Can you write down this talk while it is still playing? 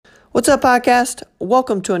What's up, podcast?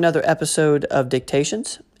 Welcome to another episode of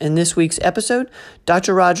Dictations. In this week's episode,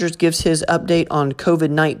 Dr. Rogers gives his update on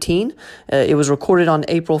COVID-19. It was recorded on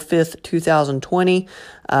April 5th, 2020.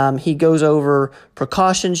 He goes over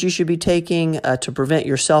precautions you should be taking to prevent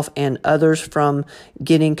yourself and others from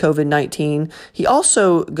getting COVID-19. He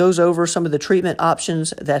also goes over some of the treatment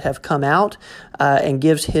options that have come out and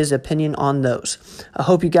gives his opinion on those. I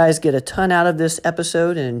hope you guys get a ton out of this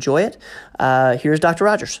episode and enjoy it. Here's Dr.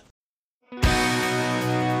 Rogers.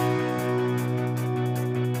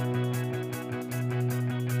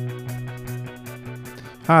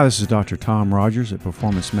 Hi, this is Dr. Tom Rogers at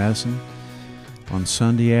Performance Medicine on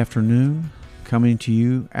Sunday afternoon, coming to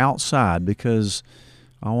you outside because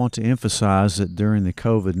I want to emphasize that during the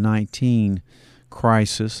COVID-19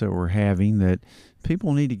 crisis that we're having, that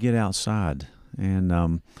people need to get outside.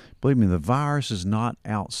 And believe me, the virus is not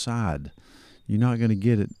outside. You're not going to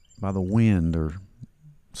get it by the wind or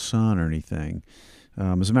sun or anything.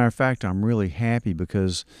 As a matter of fact, I'm really happy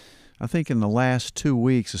because I think in the last 2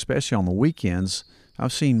 weeks, especially on the weekends,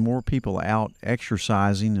 I've seen more people out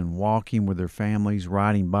exercising and walking with their families,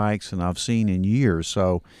 riding bikes than I've seen in years.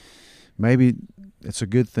 So maybe it's a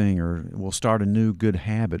good thing, or we'll start a new good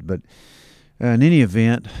habit. But in any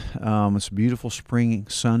event, it's a beautiful spring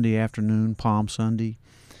Sunday afternoon, Palm Sunday.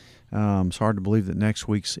 It's hard to believe that next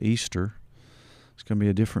week's Easter. It's going to be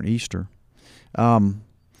a different Easter.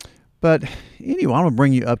 But anyway, I'm going to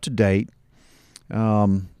bring you up to date.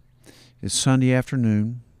 It's Sunday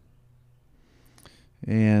afternoon.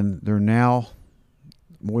 And there are now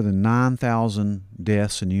more than 9,000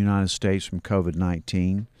 deaths in the United States from COVID-19.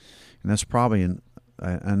 And that's probably an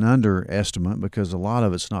underestimate because a lot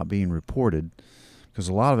of it's not being reported because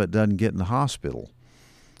a lot of it doesn't get in the hospital.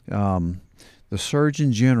 The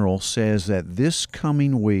Surgeon General says that this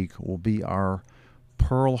coming week will be our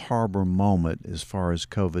Pearl Harbor moment as far as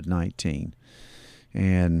COVID-19.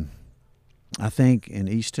 And I think in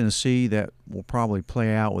East Tennessee that will probably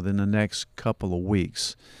play out within the next couple of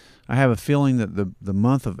weeks. I have a feeling that the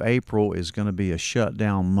month of April is going to be a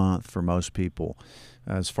shutdown month for most people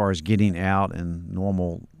as far as getting out and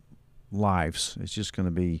normal lives. It's just going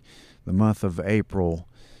to be the month of April,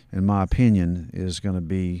 in my opinion, is going to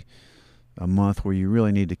be a month where you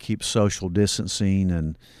really need to keep social distancing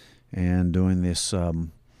and doing this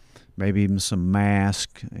maybe even some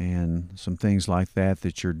mask and some things like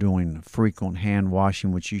that you're doing frequent hand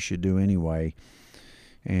washing, which you should do anyway,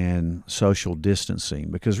 and social distancing.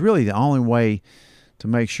 Because really the only way to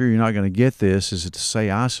make sure you're not going to get this is to stay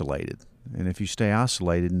isolated. And if you stay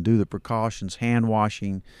isolated and do the precautions, hand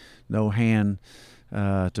washing, no hand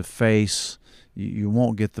to face, you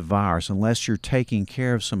won't get the virus unless you're taking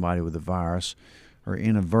care of somebody with the virus or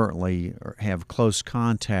inadvertently or have close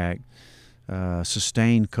contact.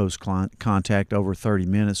 Sustained close contact over 30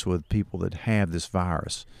 minutes with people that have this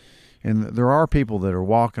virus. And there are people that are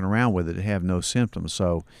walking around with it that have no symptoms.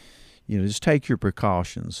 So, just take your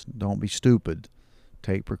precautions. Don't be stupid.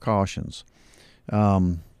 Take precautions.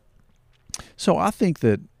 So I think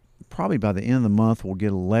that probably by the end of the month we'll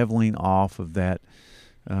get a leveling off of that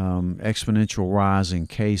exponential rise in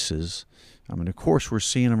cases. I mean, of course, we're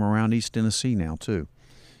seeing them around East Tennessee now, too.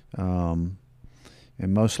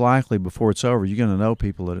 And most likely, before it's over, you're going to know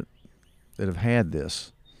people that have had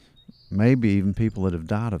this. Maybe even people that have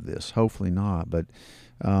died of this. Hopefully not. But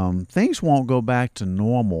things won't go back to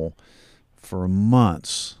normal for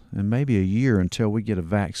months and maybe a year until we get a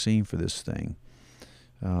vaccine for this thing.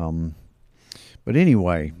 But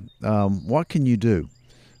anyway, what can you do?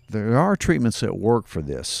 There are treatments that work for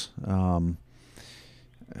this.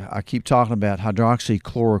 I keep talking about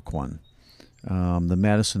hydroxychloroquine. The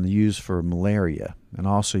medicine used for malaria and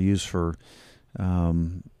also used for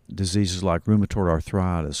diseases like rheumatoid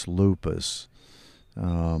arthritis, lupus,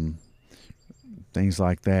 things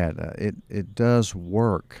like that. It does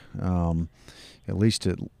work. At least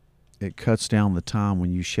it cuts down the time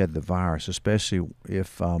when you shed the virus, especially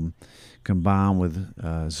if combined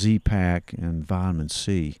with Z-Pak and vitamin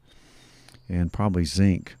C and probably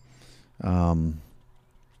zinc. In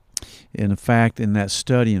fact, in that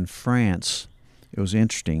study in France, it was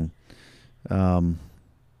interesting.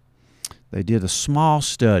 They did a small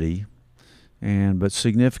study, but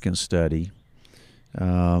significant study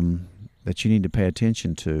that you need to pay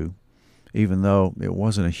attention to, even though it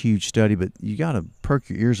wasn't a huge study. But you got to perk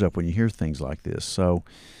your ears up when you hear things like this. So,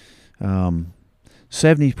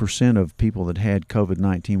 70% of people that had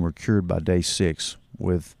COVID-19 were cured by day 6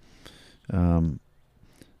 with plain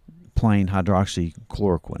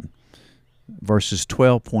hydroxychloroquine, versus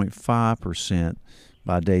 12.5%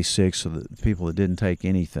 by day 6 of the people that didn't take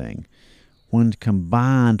anything. when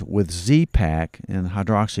combined with Z-Pak and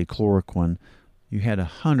hydroxychloroquine, you had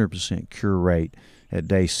a 100% cure rate at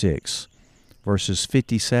day 6 versus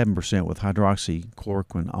 57% with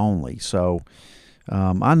hydroxychloroquine only. So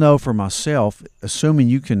I know for myself, assuming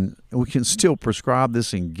we can still prescribe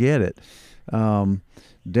this and get it,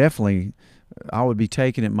 definitely I would be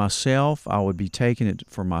taking it myself. I would be taking it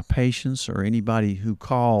for my patients or anybody who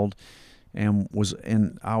called and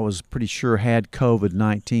I was pretty sure had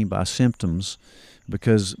COVID-19 by symptoms,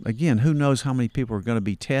 because again, who knows how many people are going to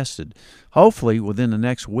be tested. Hopefully within the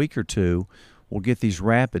next week or two we'll get these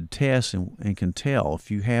rapid tests and can tell if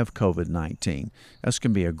you have COVID-19. That's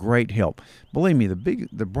going to be a great help. Believe me,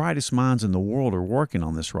 the brightest minds in the world are working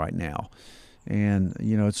on this right now, and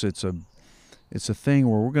it's a thing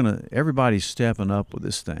where everybody's stepping up with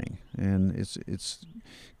this thing, and it's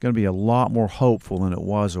going to be a lot more hopeful than it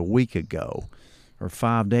was a week ago or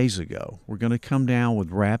 5 days ago. We're going to come down with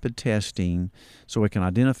rapid testing so we can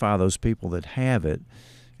identify those people that have it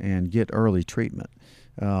and get early treatment.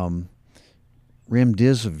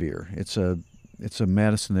 Remdesivir, it's a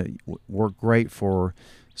medicine that worked great for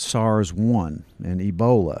SARS-1 and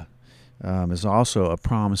Ebola. Is also a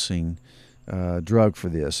promising drug for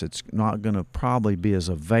this. It's not going to probably be as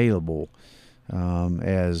available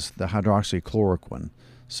as the hydroxychloroquine.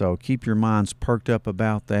 So keep your minds perked up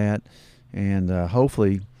about that, and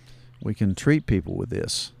hopefully we can treat people with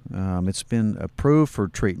this. It's been approved for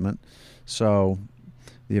treatment, so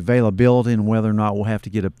the availability and whether or not we'll have to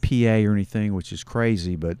get a PA or anything, which is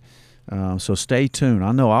crazy, but so stay tuned.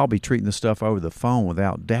 I know I'll be treating this stuff over the phone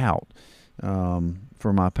without doubt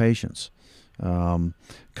for my patients.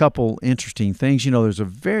 Couple interesting things. There's a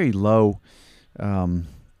very low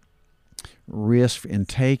risk in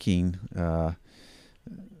taking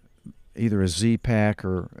either a Z-Pak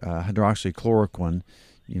or hydroxychloroquine.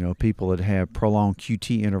 People that have prolonged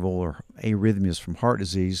QT interval or arrhythmias from heart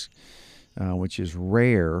disease, which is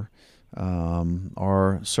rare,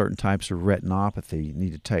 or certain types of retinopathy, you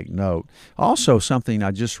need to take note. Also, something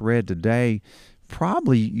I just read today,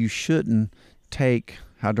 probably you shouldn't take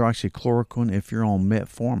hydroxychloroquine if you're on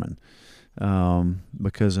metformin,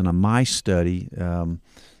 because in a mice study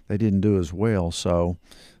they didn't do as well. So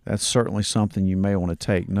that's certainly something you may want to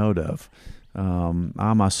take note of.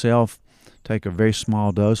 I myself take a very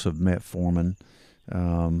small dose of metformin,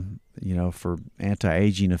 for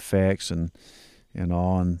anti-aging effects and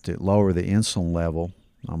to lower the insulin level.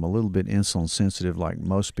 I'm a little bit insulin sensitive like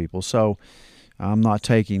most people, so I'm not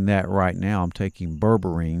taking that right now. I'm taking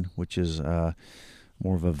berberine, which is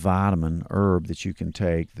more of a vitamin herb that you can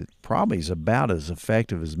take that probably is about as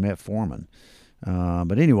effective as metformin.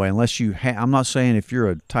 But anyway, unless I'm not saying if you're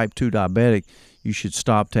a type 2 diabetic you should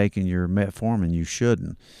stop taking your metformin. You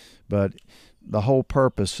shouldn't. But the whole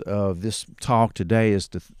purpose of this talk today is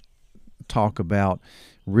to talk about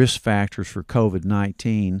risk factors for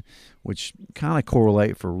COVID-19, which kind of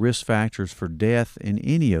correlate for risk factors for death in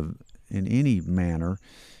any manner,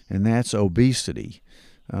 and that's obesity.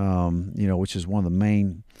 Which is one of the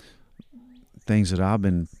main things that I've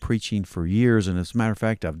been preaching for years, and as a matter of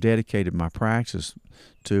fact, I've dedicated my practice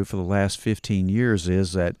to for the last 15 years.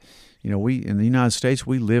 Is that we in the United States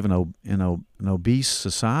we live in an obese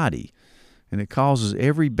society, and it causes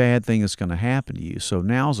every bad thing that's going to happen to you. So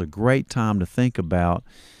now's a great time to think about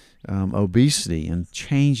obesity and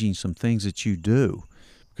changing some things that you do,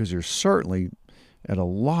 because you're certainly at a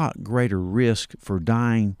lot greater risk for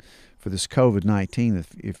dying for this COVID-19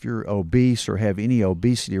 if you're obese or have any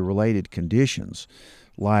obesity-related conditions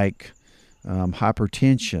like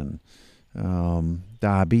hypertension,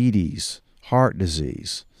 diabetes, heart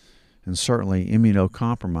disease, and certainly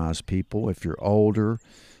immunocompromised people if you're older,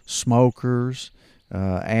 smokers,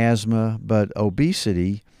 asthma. But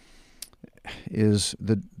obesity is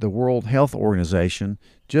the World Health Organization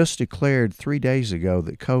just declared 3 days ago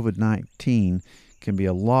that COVID-19 can be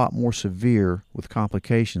a lot more severe with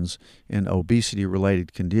complications in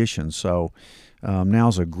obesity-related conditions. So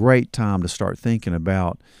now's a great time to start thinking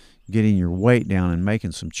about getting your weight down and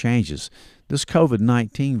making some changes. This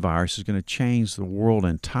COVID-19 virus is going to change the world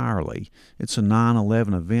entirely. It's a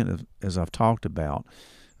 9/11 event, as I've talked about.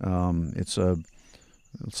 It's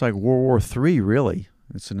like World War III, really.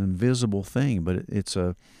 It's an invisible thing, but it's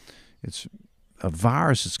a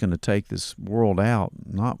virus that's going to take this world out,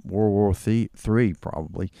 not World War III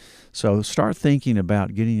probably. So start thinking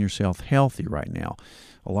about getting yourself healthy right now.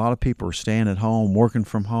 A lot of people are staying at home, working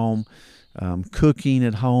from home, cooking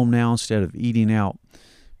at home now instead of eating out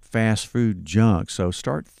fast food junk. So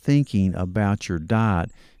start thinking about your diet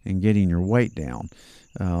and getting your weight down.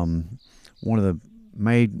 One of the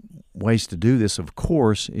made ways to do this, of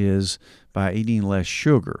course, is by eating less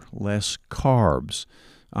sugar, less carbs.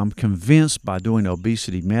 I'm convinced by doing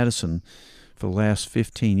obesity medicine for the last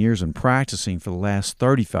 15 years and practicing for the last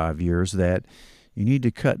 35 years that you need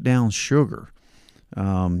to cut down sugar.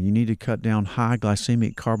 You need to cut down high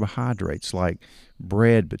glycemic carbohydrates like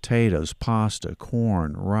bread, potatoes, pasta,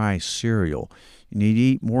 corn, rice, cereal. You need to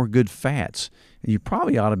eat more good fats. And you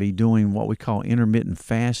probably ought to be doing what we call intermittent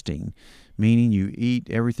fasting, meaning you eat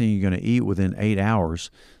everything you're going to eat within 8 hours.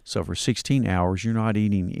 So for 16 hours, you're not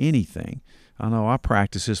eating anything. I know I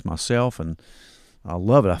practice this myself, and I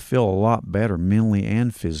love it. I feel a lot better mentally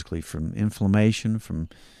and physically from inflammation, from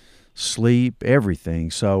sleep,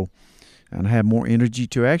 everything. And I have more energy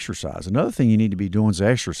to exercise. Another thing you need to be doing is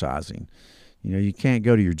exercising. You can't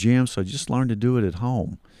go to your gym, so just learn to do it at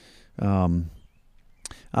home.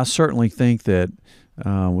 I certainly think that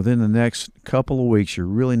within the next couple of weeks, you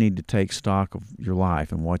really need to take stock of your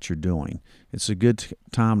life and what you're doing. It's a good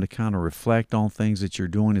time to kind of reflect on things that you're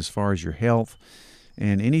doing as far as your health.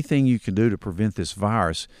 And anything you can do to prevent this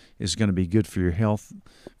virus is going to be good for your health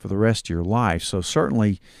for the rest of your life. So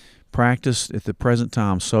certainly practice at the present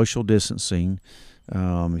time social distancing.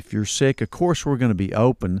 If you're sick, of course, we're going to be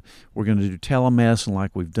open. We're going to do telemedicine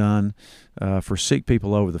like we've done for sick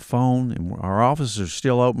people over the phone. And our offices are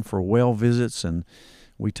still open for well visits, and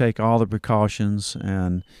we take all the precautions,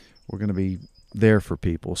 and we're going to be there for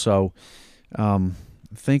people. So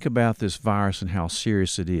think about this virus and how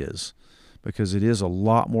serious it is, because it is a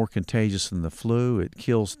lot more contagious than the flu. It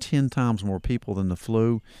kills 10 times more people than the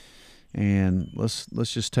flu. And let's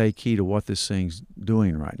just take heed of what this thing's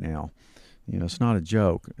doing right now. It's not a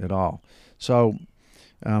joke at all. So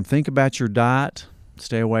think about your diet.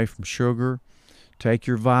 Stay away from sugar. Take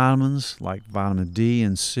your vitamins like vitamin D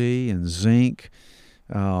and C and zinc.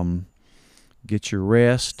 Get your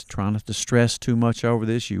rest. Try not to stress too much over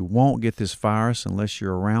this. You won't get this virus unless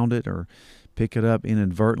you're around it or pick it up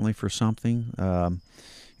inadvertently for something.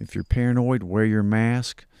 If you're paranoid, wear your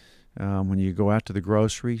mask. When you go out to the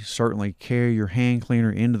grocery, certainly carry your hand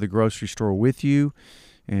cleaner into the grocery store with you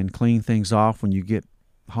and clean things off when you get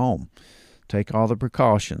home. Take all the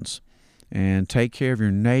precautions and take care of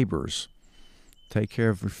your neighbors. Take care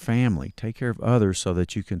of your family. Take care of others so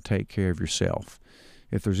that you can take care of yourself.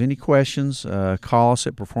 If there's any questions, call us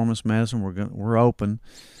at Performance Medicine. We're open,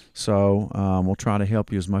 so we'll try to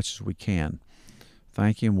help you as much as we can.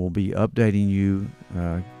 Thank you, and we'll be updating you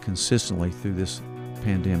consistently through this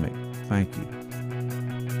pandemic. Thank you.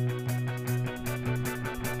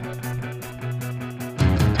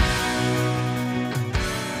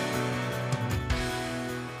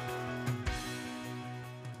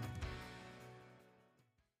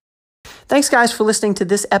 Thanks, guys, for listening to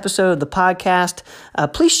this episode of the podcast.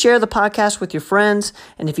 Please share the podcast with your friends.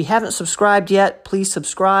 And if you haven't subscribed yet, please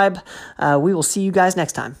subscribe. We will see you guys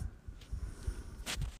next time.